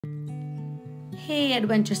Hey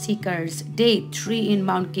adventure seekers, day 3 in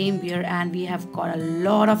Mount Gambier and we have got a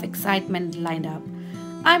lot of excitement lined up.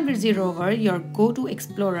 I'm Busy Rover, your go-to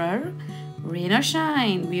explorer. Rain or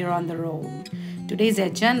shine, we are on the road. Today's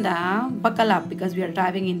agenda, buckle up because we are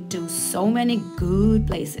diving into so many good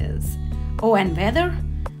places. Oh, and weather?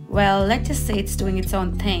 Well, let's just say it's doing its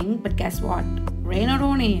own thing, but guess what? Rain or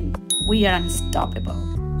no rain, we are unstoppable.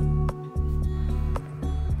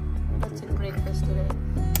 What's in breakfast today?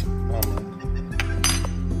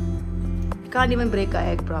 Can't even break an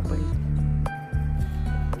egg properly.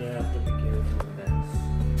 You have to be careful with that.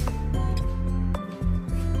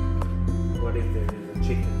 What if there is a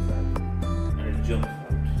chicken inside and it jumps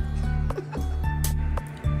out?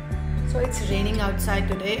 So it's raining outside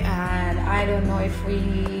today and I don't know if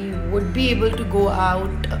we would be able to go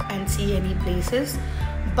out and see any places.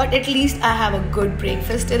 But at least I have a good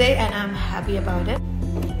breakfast today and I'm happy about it.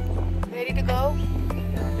 Ready to go?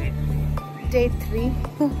 Day 3.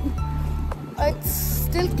 It's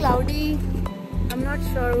still cloudy. I'm not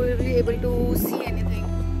sure we'll be able to see anything.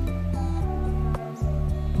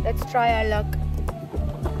 Let's try our luck.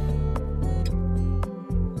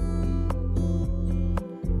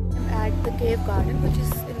 I'm at the cave garden, which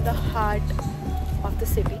is in the heart of the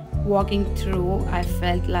city. Walking through, I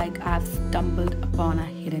felt like I've stumbled upon a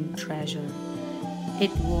hidden treasure.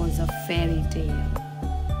 It was a fairy tale.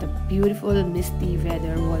 The beautiful misty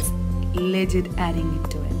weather was legit adding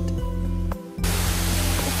it to it.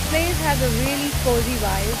 This place has a really cozy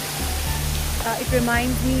vibe. It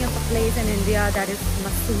reminds me of a place in India that is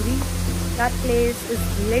Masuri. That place is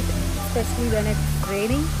lit, especially when it's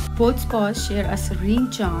raining. Both spots share a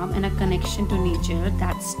serene charm and a connection to nature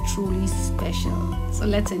that's truly special. So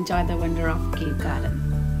let's enjoy the wonder of Cave Garden.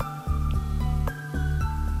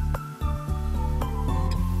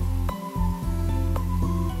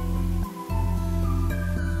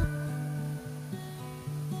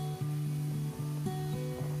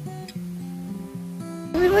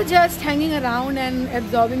 We were just hanging around and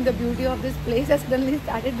absorbing the beauty of this place as suddenly it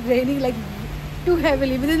started raining like too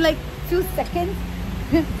heavily. Within like few seconds,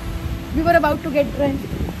 we were about to get drenched.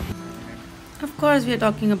 Of course, we are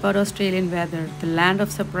talking about Australian weather, the land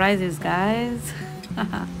of surprises, guys.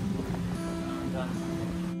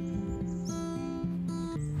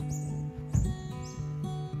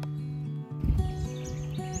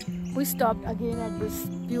 We stopped again at this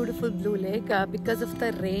beautiful blue lake because of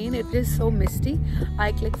the rain. It is so misty.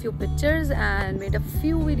 I clicked few pictures and made a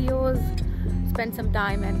few videos, spent some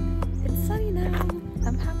time, and it's sunny now.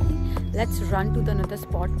 I'm happy. Let's run to the another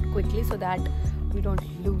spot quickly so that we don't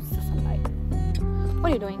lose the sunlight.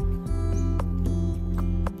 What are you doing?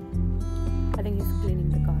 I think he's cleaning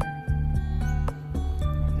the car.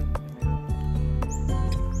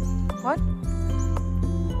 What?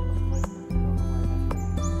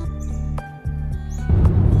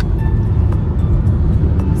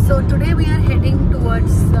 So today we are heading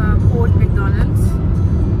towards Port MacDonnell's.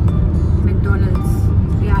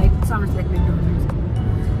 Yeah, it sounds like McDonald's.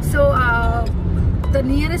 So the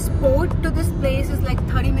nearest port to this place is like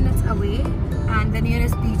 30 minutes away, and the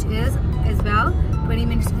nearest beach is as well 20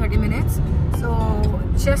 minutes to 30 minutes. So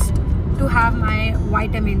just to have my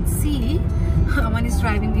vitamin C, one is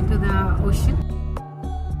driving me to the ocean.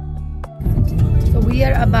 So we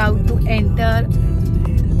are about to enter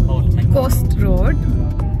Coast Road.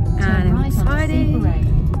 And I'm excited.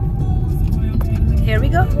 Here we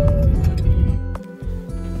go.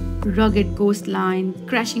 Rugged coastline,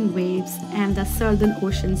 crashing waves, and the southern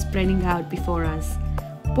ocean spreading out before us.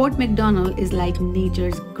 Port MacDonnell is like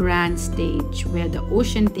nature's grand stage where the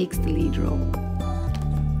ocean takes the lead role.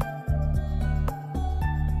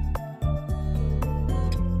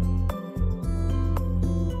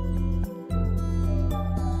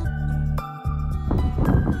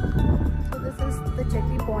 So this is the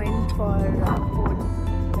jetty point for Port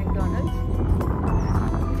MacDonnell.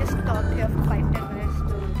 We just stopped here for 5-10 minutes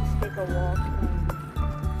to just take a walk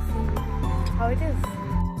and see how it is.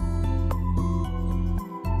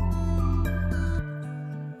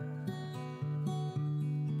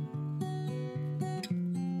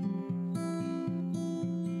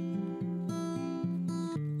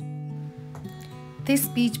 This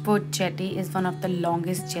beachboat jetty is one of the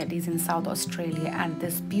longest jetties in South Australia, and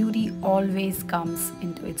this beauty always comes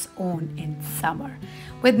into its own in summer.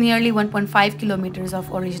 With nearly 1.5 kilometers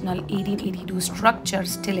of original 1882 structure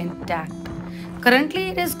still intact. Currently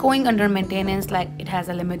it is going under maintenance, like it has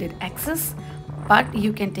a limited access, but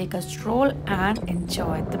you can take a stroll and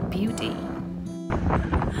enjoy the beauty.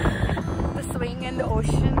 The swing in the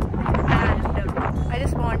ocean, and I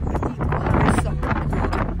just want to keep my song.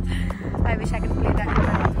 I wish I could play that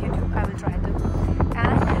on YouTube. I will try to.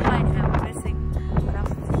 And I am missing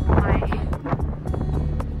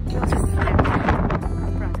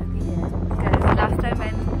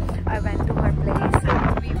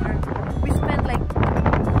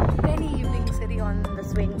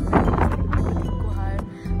go higher,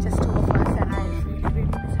 just two of us, and I really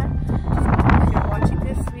miss her. So if you're watching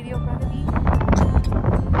this video, probably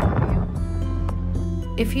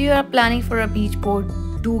if you are planning for a beach boat,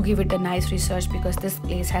 do give it a nice research because this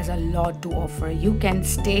place has a lot to offer. You can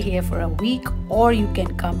stay here for a week or you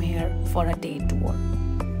can come here for a day tour.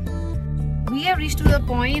 We have reached to the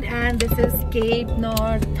point and this is Cape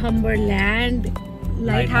Northumberland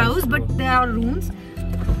Lighthouse, but there are ruins.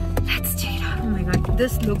 Let's check it out. Oh my god,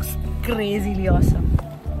 this looks crazily awesome.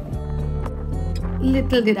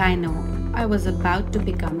 Little did I know, I was about to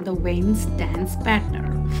become the wind's dance partner.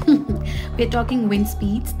 We're talking wind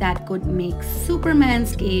speeds that could make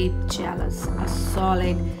Superman's cape jealous, a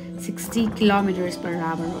solid 60 kilometers per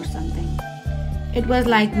hour or something. It was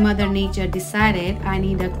like Mother Nature decided I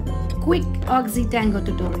need a quick oxy tango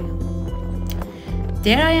tutorial.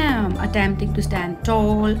 There I am, attempting to stand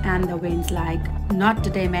tall, and the wind's like, not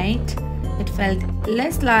today mate. It felt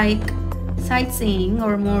less like sightseeing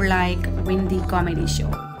or more like windy comedy show,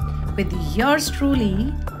 with yours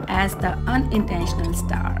truly as the unintentional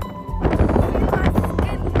star.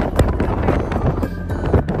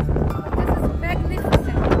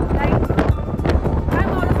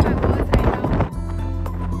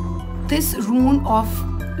 This ruin of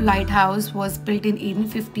lighthouse was built in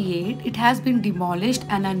 1858. It has been demolished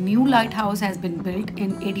and a new lighthouse has been built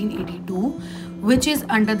in 1882, which is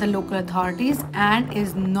under the local authorities and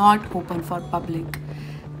is not open for public.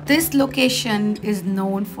 This location is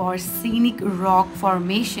known for scenic rock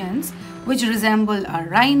formations which resemble a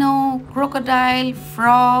rhino, crocodile,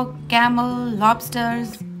 frog, camel,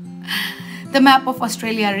 lobsters. The map of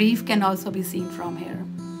Australia Reef can also be seen from here.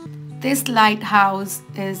 This lighthouse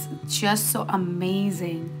is just so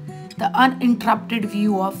amazing. The uninterrupted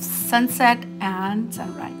view of sunset and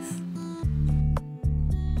sunrise.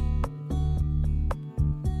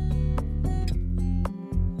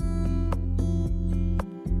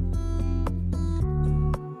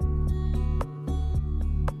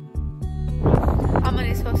 Aman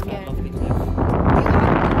is so scared.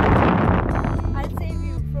 I'll save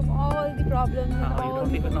you from all the problems and all. You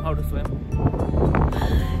don't even know how to swim.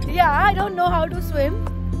 Yeah, I don't know how to swim.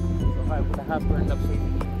 So I would have to end up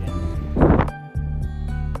saving you.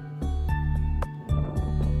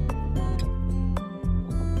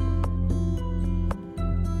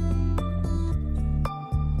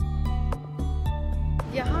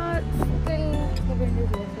 Yeah, still the wind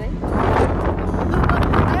is less, right?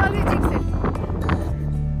 I always jinx it.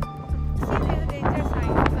 See, there's a danger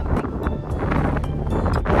sign or something.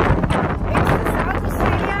 It's the South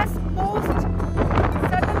Australia's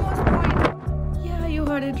southernmost point. Yeah, you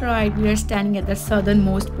heard it right. We are standing at the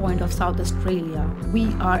southernmost point of South Australia.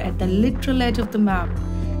 We are at the literal edge of the map.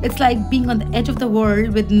 It's like being on the edge of the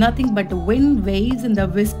world with nothing but the wind, waves, and the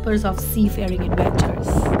whispers of seafaring adventures.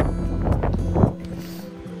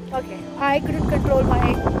 Okay, I couldn't control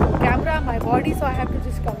my camera, my body, so I have to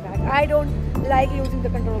just come back. I don't like losing the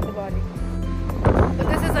control of the body. But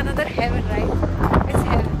this is another heaven, right? It's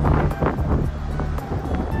heaven.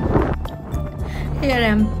 Here I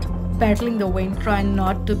am battling the wind, trying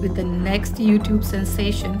not to be the next YouTube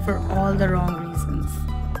sensation for all the wrong reasons.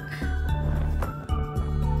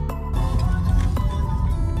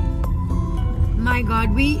 My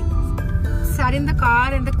god, we sat in the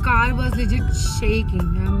car and the car was legit shaking.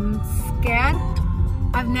 I'm scared.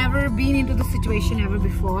 I've never been into this situation ever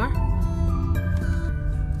before.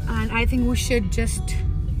 And I think we should just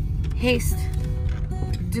haste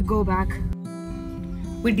to go back.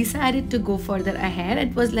 We decided to go further ahead.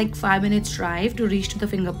 It was like 5 minutes drive to reach to the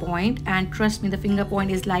finger point, and trust me, the finger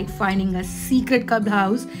point is like finding a secret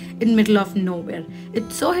clubhouse in middle of nowhere.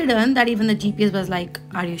 It's so hidden that even the GPS was like,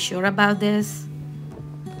 are you sure about this?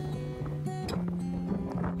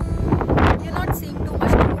 You're not seeing too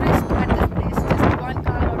much tourists at this place, just one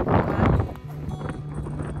car or two cars.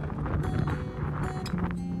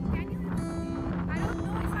 Can you? I don't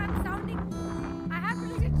know if I'm sounding. I have to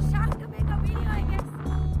legit shout to make a video, I guess.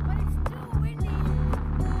 But it's too windy.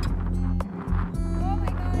 Oh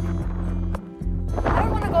my god. I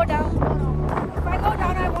don't want to go down. No. If I go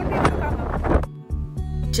down, I won't be able to come up.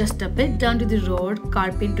 Just a bit down to the road,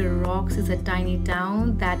 Carpenter Rocks is a tiny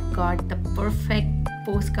town that got the perfect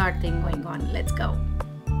postcard thing going on. Let's go.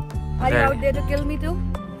 Are you out there to kill me too?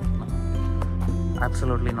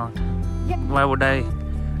 Absolutely not. Yeah. Why would I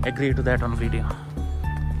agree to that on video?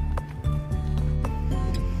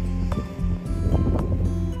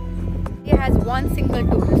 It has one single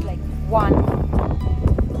tourist, like one.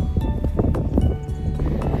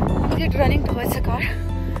 I'm just running towards the car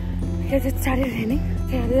because it started raining.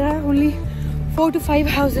 Yeah, there are only 4 to 5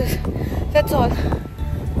 houses. That's all.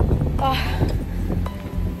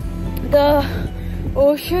 The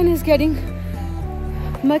ocean is getting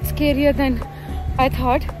much scarier than I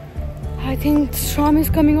thought. I think storm is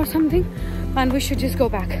coming or something, and we should just go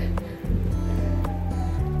back.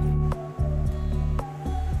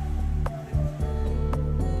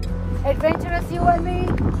 Adventurous, you and me.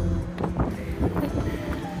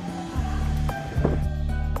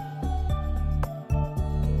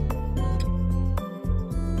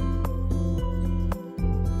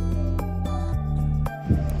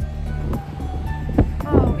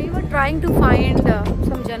 We were trying to find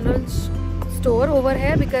some general store over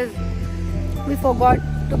here because we forgot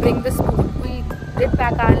to bring the spoon. We did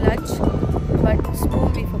pack our lunch, but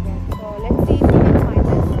spoon we forgot. So let's see if we can find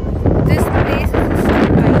this. This place is a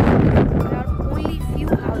street right. There are only few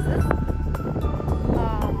houses.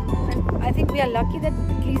 And I think we are lucky that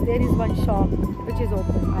at least there is one shop which is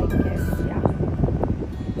open, I guess. Yeah.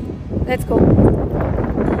 Let's go.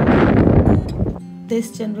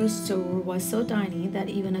 This general store was so tiny that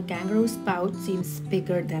even a kangaroo spout seems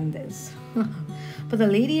bigger than this. But the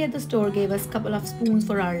lady at the store gave us a couple of spoons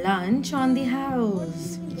for our lunch on the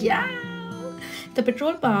house. Yeah! The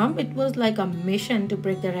petrol pump, it was like a mission to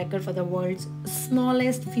break the record for the world's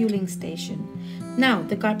smallest fueling station. Now,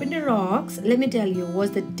 the Carpenter Rocks, let me tell you,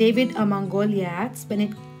 was the David among Goliaths. When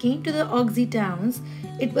it came to the Oxy towns,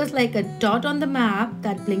 it was like a dot on the map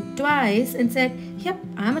that blinked twice and said, "Yep,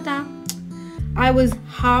 I'm a town." I was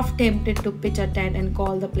half tempted to pitch a tent and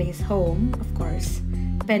call the place home, of course,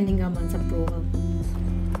 pending a month's approval.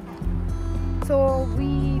 So we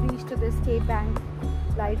reached to this Cape Bank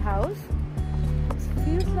lighthouse. It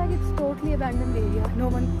feels like it's totally abandoned area. No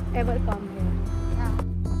one ever come here.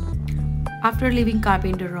 After leaving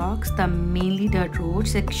Carpenter Rocks, the mainly dirt road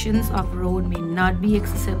sections of road may not be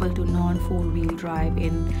accessible to non-four-wheel drive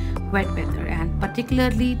in wet weather, and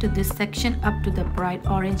particularly to this section up to the bright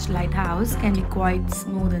orange lighthouse can be quite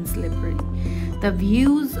smooth and slippery. The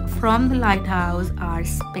views from the lighthouse are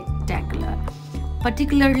spectacular,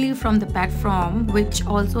 particularly from the platform, which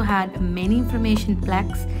also had many information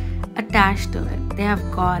plaques attached to it. They have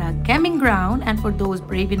got a camping ground, and for those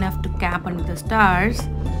brave enough to camp under the stars,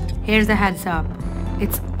 here's a heads up,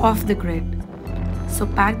 it's off the grid. So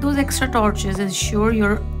pack those extra torches and ensure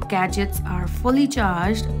your gadgets are fully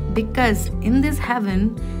charged, because in this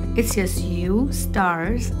heaven, it's just you,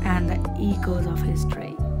 stars, and the echoes of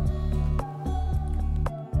history.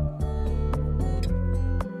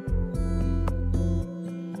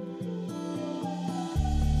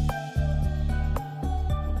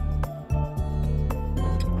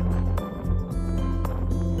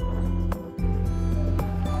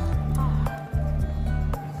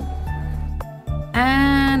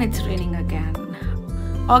 And it's raining again.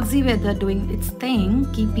 Oxy weather doing its thing,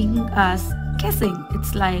 keeping us guessing.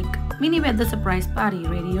 It's like mini weather surprise party,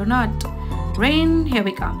 ready or not. Rain, here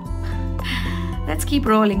we come. Let's keep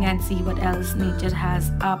rolling and see what else nature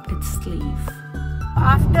has up its sleeve.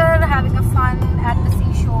 After having a fun at the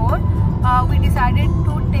seashore, we decided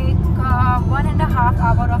to take 1.5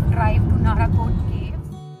 hour of drive to Narakot Caves.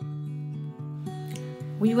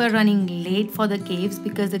 We were running late for the caves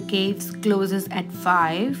because the caves closes at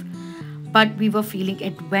 5, but we were feeling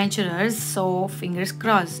adventurous, so fingers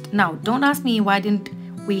crossed. Now, don't ask me why didn't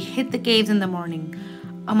we hit the caves in the morning.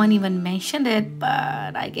 Aman even mentioned it,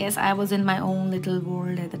 but I guess I was in my own little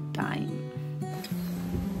world at the time.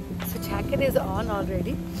 So jacket is on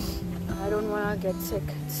already. I don't want to get sick.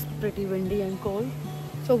 It's pretty windy and cold.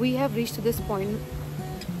 So we have reached this point.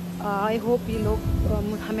 I hope you लोग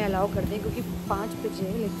हमें allow कर दें, क्योंकि 5 बजे,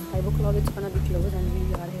 like 5 o'clock it's gonna be closed and we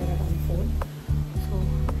are here around 4. So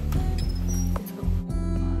let's go.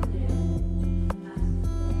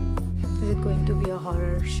 Is it going to be a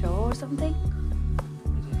horror show or something?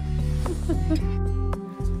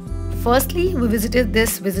 Firstly, we visited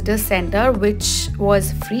this visitor center, which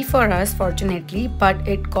was free for us, fortunately, but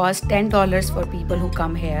it cost $10 for people who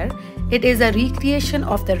come here. It is a recreation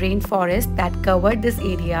of the rainforest that covered this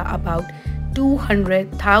area about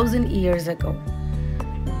 200,000 years ago.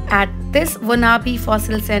 At this Wanapi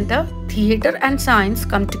Fossil Center, theater and science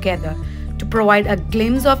come together to provide a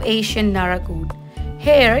glimpse of ancient Narakut.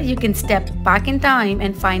 Here, you can step back in time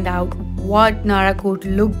and find out what Narakut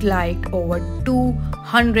looked like over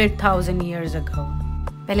 200,000 years ago.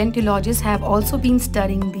 Paleontologists have also been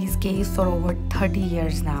studying these caves for over 30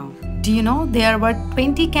 years now. Do you know there were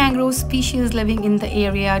 20 kangaroo species living in the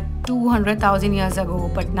area 200,000 years ago,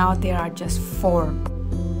 but now there are just 4.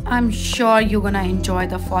 I'm sure you're gonna enjoy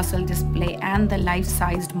the fossil display and the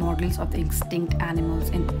life-sized models of the extinct animals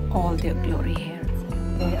in all their glory here.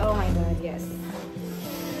 Oh my god, yes.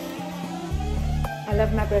 I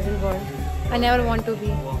love my present world. I never want to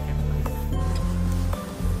be.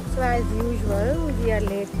 So as usual, we are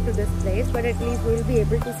late to this place, but at least we'll be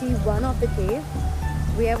able to see one of the caves.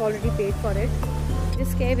 We have already paid for it.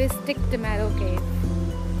 This cave is Stick Tomato Cave.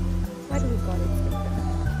 Why do we call it Stick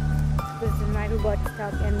Tomato? This tomato got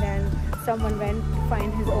stuck and then someone went to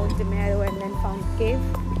find his own tomato and then found the cave.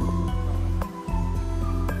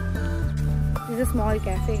 There's a small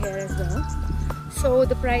cafe here as well. So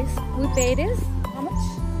the price we paid is how much?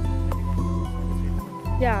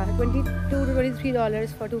 Yeah, $22 to $23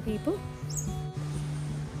 for 2 people.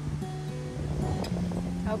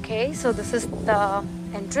 Okay, so this is the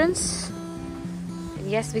entrance. And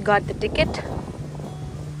yes, we got the ticket.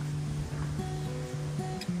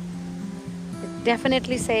 It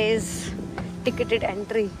definitely says ticketed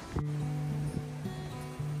entry.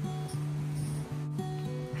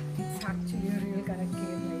 It's actually a real kind of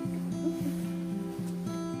cave,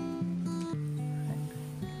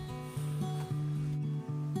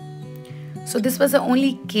 So this was the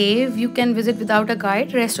only cave you can visit without a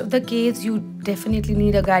guide. Rest of the caves you definitely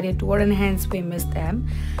need a guided tour, and hence we missed them.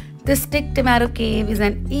 The Stick Tomato Cave is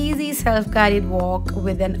an easy self-guided walk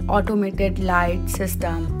with an automated light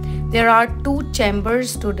system. There are 2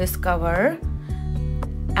 chambers to discover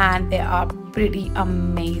and they are pretty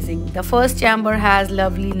amazing. The first chamber has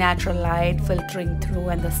lovely natural light filtering through,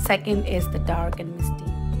 and the second is the dark and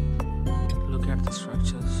misty. Look at the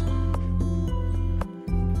structures.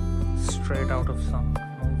 Straight out of some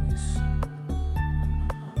movies.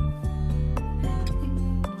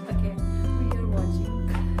 Okay, we are watching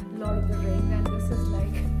Lord of the Rings and this is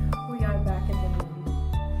like we are back in the movie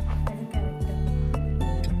as a character.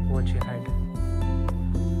 Watch your head.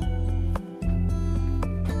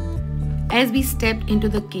 As we stepped into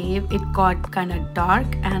the cave, it got kind of dark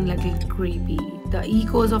and a little creepy. The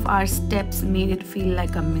echoes of our steps made it feel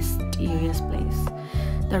like a mysterious place.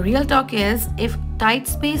 The real talk is, if tight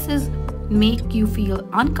spaces make you feel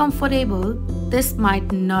uncomfortable, this might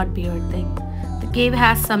not be your thing. The cave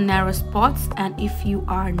has some narrow spots, and if you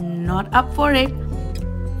are not up for it,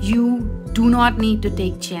 you do not need to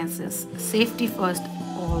take chances. Safety first,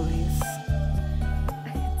 always.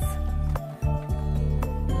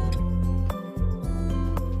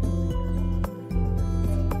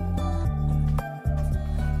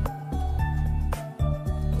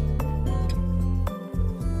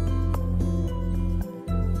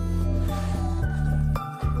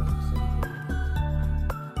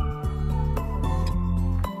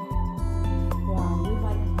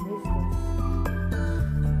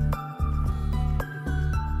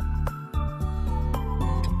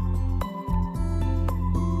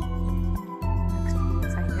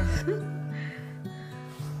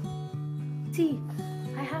 See,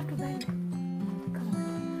 I have to bend. Come on.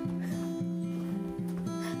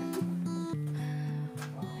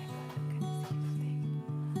 Oh my God, look at this thing.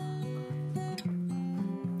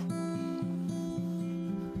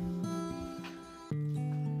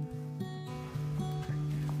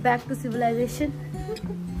 Back to civilization.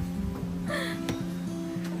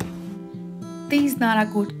 These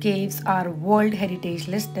Narakot caves are World Heritage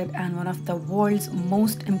listed and one of the world's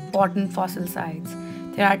most important fossil sites.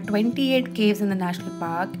 There are 28 caves in the national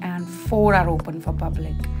park and 4 are open for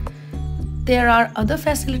public. There are other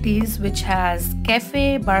facilities which has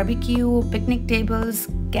cafe, barbecue, picnic tables,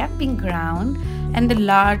 camping ground, and the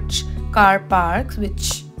large car parks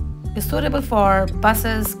which is suitable for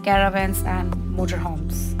buses, caravans and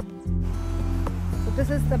motorhomes. So this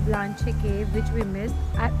is the Blanche Cave which we missed.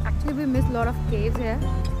 Actually we missed a lot of caves here.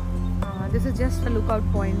 This is just a lookout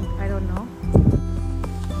point, I don't know.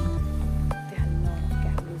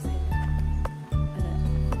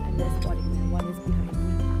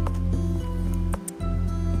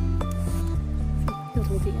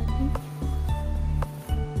 Looking at me.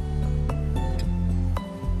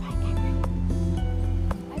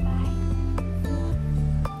 Bye bye.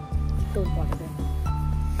 Don't bother them.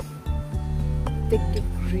 They kick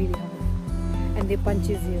really hard and they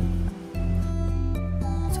punches you.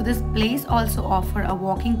 So this place also offers a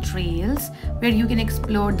walking trails where you can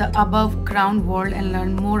explore the above ground world and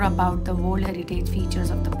learn more about the World Heritage features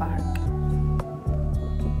of the park.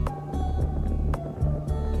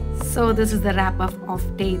 So this is the wrap up of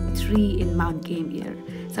day 3 in Mount Gambier.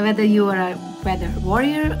 So whether you are a weather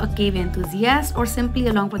warrior, a cave enthusiast, or simply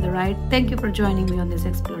along for the ride, thank you for joining me on this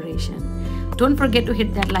exploration. Don't forget to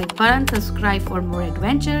hit that like button, subscribe for more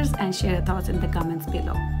adventures, and share your thoughts in the comments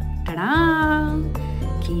below. Ta-da!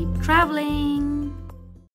 Keep traveling!